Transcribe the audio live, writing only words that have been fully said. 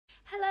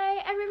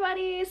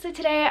everybody, so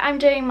today I'm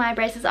doing my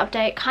braces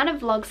update kind of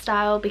vlog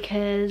style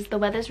because the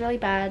weather's really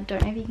bad.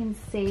 Don't know if you can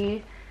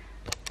see,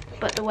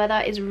 but the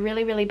weather is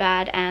really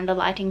bad and the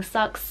lighting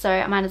sucks, so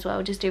I might as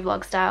well just do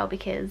vlog style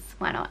because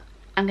why not?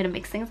 I'm gonna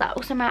mix things up.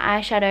 Also, my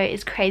eyeshadow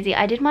is crazy.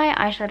 I did my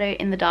eyeshadow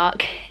in the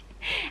dark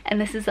and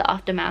this is the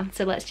aftermath,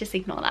 so let's just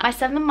ignore that. My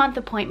 7-month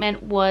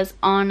appointment was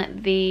on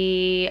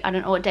the, I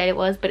don't know what date it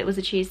was, but it was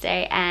a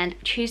Tuesday, and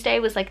Tuesday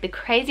was like the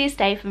craziest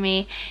day for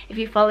me. If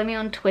you follow me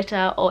on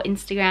Twitter or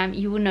Instagram,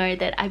 you will know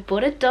that I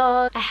bought a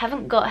dog. I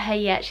haven't got her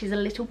yet. She's a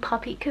little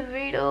puppy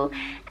cavoodle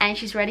and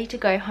she's ready to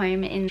go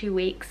home in 2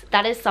 weeks.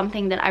 That is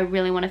something that I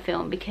really want to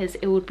film because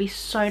it would be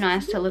so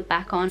nice to look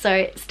back on.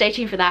 So stay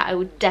tuned for that. I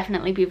will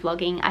definitely be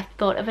vlogging. I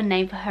thought of a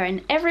name for her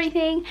and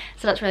everything,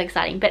 so that's really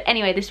exciting. But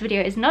anyway, this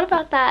video is not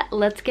about that.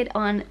 Let's get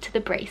on to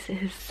the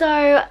braces.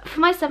 So for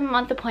my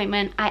 7-month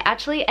appointment, I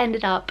actually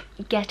ended up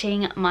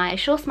getting my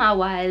Sure Smile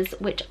wires,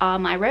 which are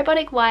my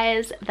robotic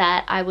wires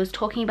that I was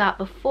talking about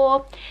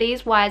before.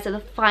 These wires are the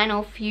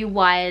final few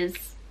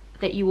wires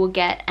that you will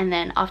get, and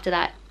then after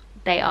that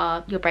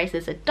your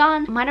braces are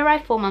done. Mine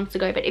arrived 4 months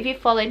ago, but if you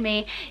followed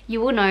me,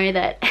 you will know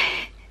that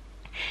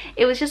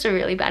it was just a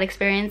really bad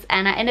experience,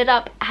 and I ended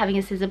up having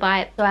a scissor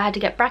bite, so I had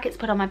to get brackets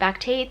put on my back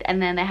teeth, and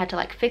then they had to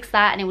like fix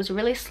that, and it was a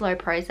really slow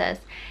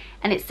process.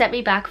 And it set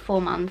me back 4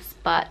 months,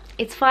 but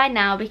it's fine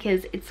now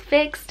because it's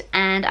fixed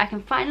and I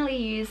can finally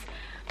use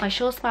my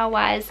Sure Smile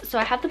wires. So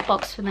I have the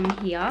box for them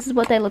here. This is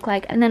what they look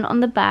like. And then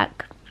on the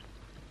back,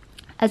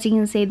 as you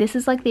can see, this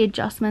is like the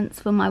adjustments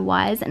for my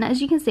wires. And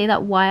as you can see,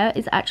 that wire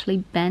is actually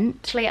bent.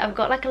 Actually, I've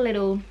got like a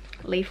little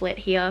leaflet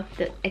here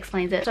that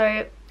explains it.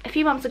 So a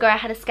few months ago, I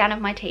had a scan of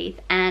my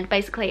teeth, and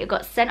basically it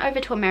got sent over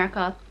to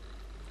America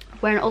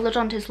where an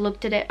orthodontist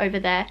looked at it over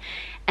there,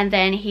 and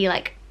then he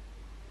like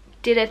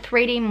did a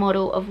 3D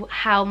model of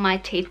how my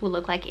teeth will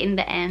look like in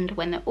the end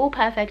when they're all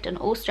perfect and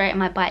all straight and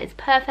my bite is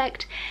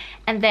perfect.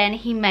 And then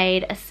he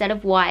made a set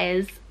of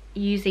wires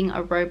using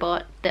a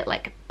robot that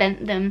like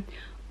bent them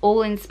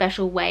all in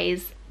special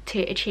ways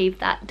to achieve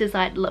that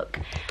desired look.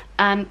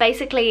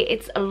 Basically,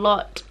 it's a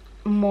lot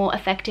more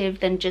effective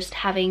than just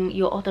having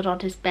your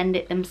orthodontist bend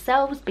it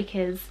themselves,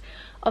 because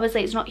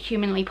obviously it's not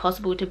humanly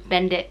possible to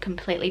bend it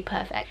completely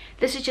perfect.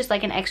 This is just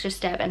like an extra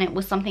step, and it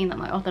was something that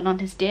my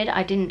orthodontist did.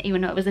 I didn't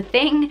even know it was a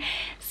thing,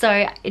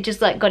 so it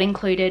just like got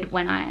included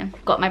when I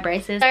got my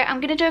braces. So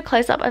I'm gonna do a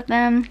close-up of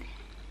them.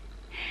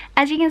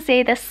 As you can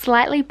see, they're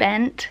slightly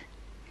bent.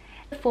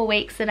 The 4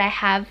 weeks that I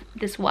have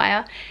this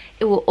wire,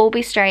 it will all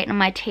be straight, and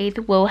my teeth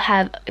will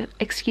have,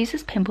 excuse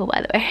this pimple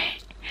by the way,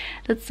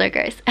 that's so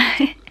gross.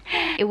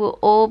 It will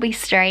all be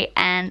straight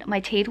and my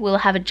teeth will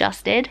have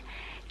adjusted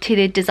to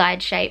the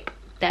desired shape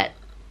that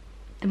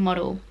the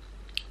model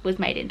was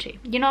made into.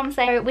 You know what I'm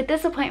saying? So with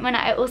this appointment,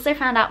 I also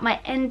found out my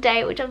end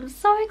date, which I'm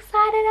so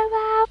excited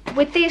about.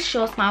 With these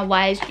Sure Smile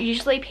wires,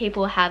 usually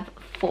people have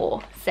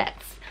 4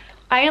 sets.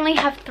 I only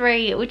have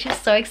 3, which is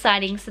so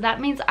exciting. So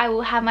that means I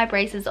will have my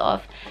braces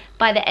off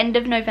by the end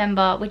of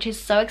November, which is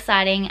so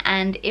exciting.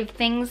 And if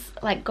things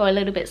like go a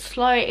little bit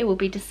slow, it will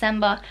be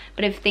December.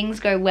 But if things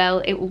go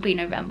well, it will be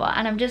November.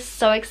 And I'm just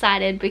so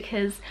excited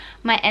because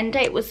my end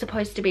date was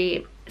supposed to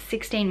be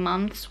 16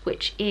 months,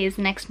 which is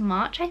next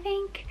March, I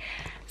think.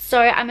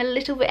 So I'm a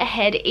little bit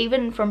ahead,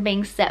 even from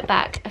being set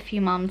back a few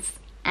months,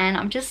 and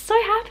I'm just so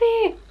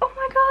happy. Oh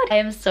my god, I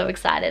am so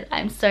excited.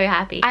 I'm so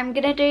happy. I'm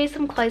gonna do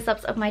some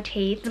close-ups of my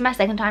teeth. This is my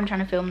 2nd time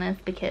trying to film this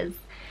because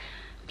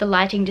the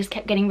lighting just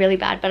kept getting really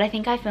bad, but I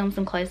think I filmed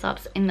some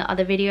close-ups in the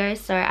other videos,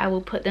 so I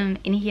will put them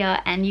in here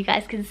and you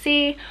guys can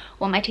see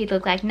what my teeth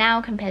look like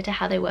now compared to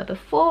how they were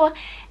before.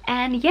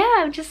 And yeah,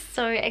 I'm just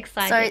so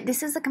excited. So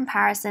this is a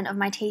comparison of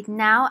my teeth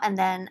now and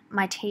then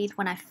my teeth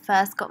when I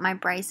first got my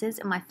braces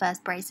in my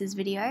first braces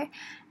video,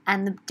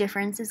 and the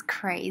difference is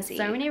crazy.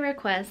 So many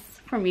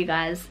requests from you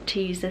guys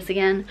to use this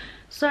again,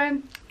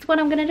 so it's what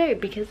I'm gonna do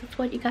because it's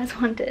what you guys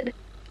wanted.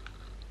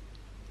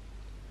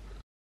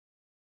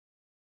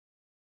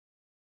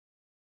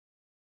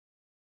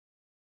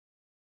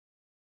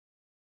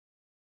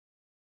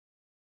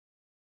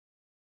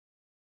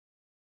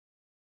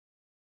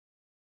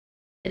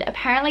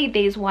 Apparently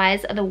these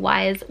wires are the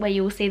wires where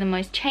you will see the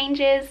most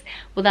changes.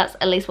 Well, that's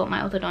at least what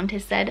my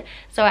orthodontist said,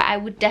 so I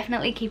would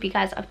definitely keep you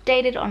guys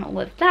updated on all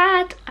of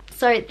that.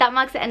 So that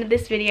marks the end of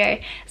this video.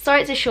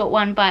 Sorry it's a short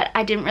one, but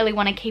I didn't really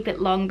want to keep it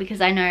long because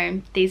I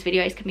know these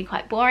videos can be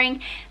quite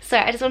boring. So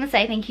I just want to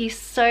say thank you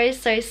so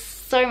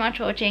much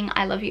for watching.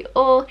 I love you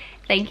all.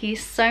 Thank you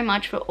so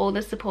much for all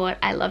the support.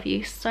 I love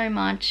you so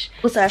much.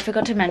 Also, I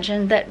forgot to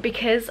mention that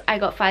because I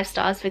got 5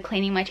 stars for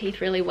cleaning my teeth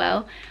really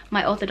well,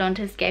 my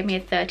orthodontist gave me a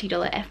 $30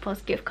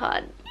 EFTPOS gift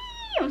card.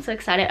 I'm so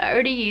excited. I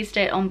already used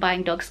it on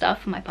buying dog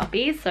stuff for my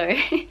puppies, so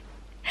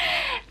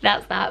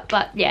that's that.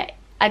 But yeah,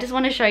 I just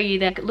want to show you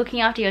that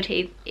looking after your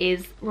teeth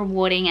is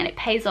rewarding and it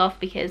pays off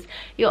because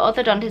your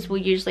orthodontist will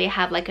usually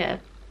have like a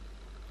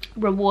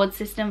reward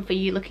system for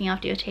you looking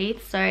after your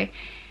teeth. So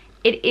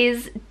it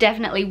is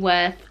definitely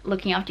worth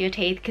looking after your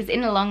teeth because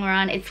in the long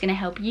run it's going to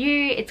help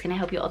you, it's going to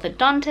help your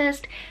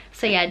orthodontist.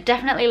 So yeah,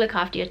 definitely look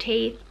after your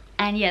teeth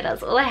And yeah,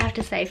 that's all I have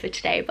to say for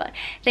today, but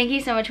thank you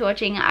so much for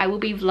watching. I will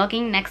be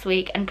vlogging next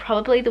week and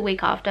probably the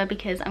week after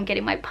because I'm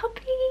getting my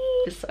puppy.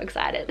 I'm so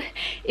excited.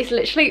 It's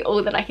literally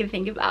all that I can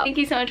think about. Thank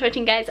you so much for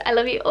watching, guys. I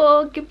love you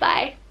all.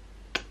 Goodbye.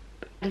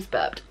 I just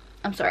burped.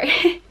 I'm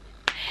sorry.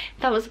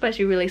 That was supposed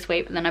to be really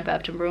sweet, but then I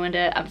burped and ruined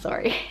it. I'm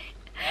sorry.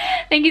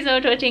 Thank you so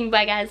much for watching.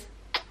 Bye, guys.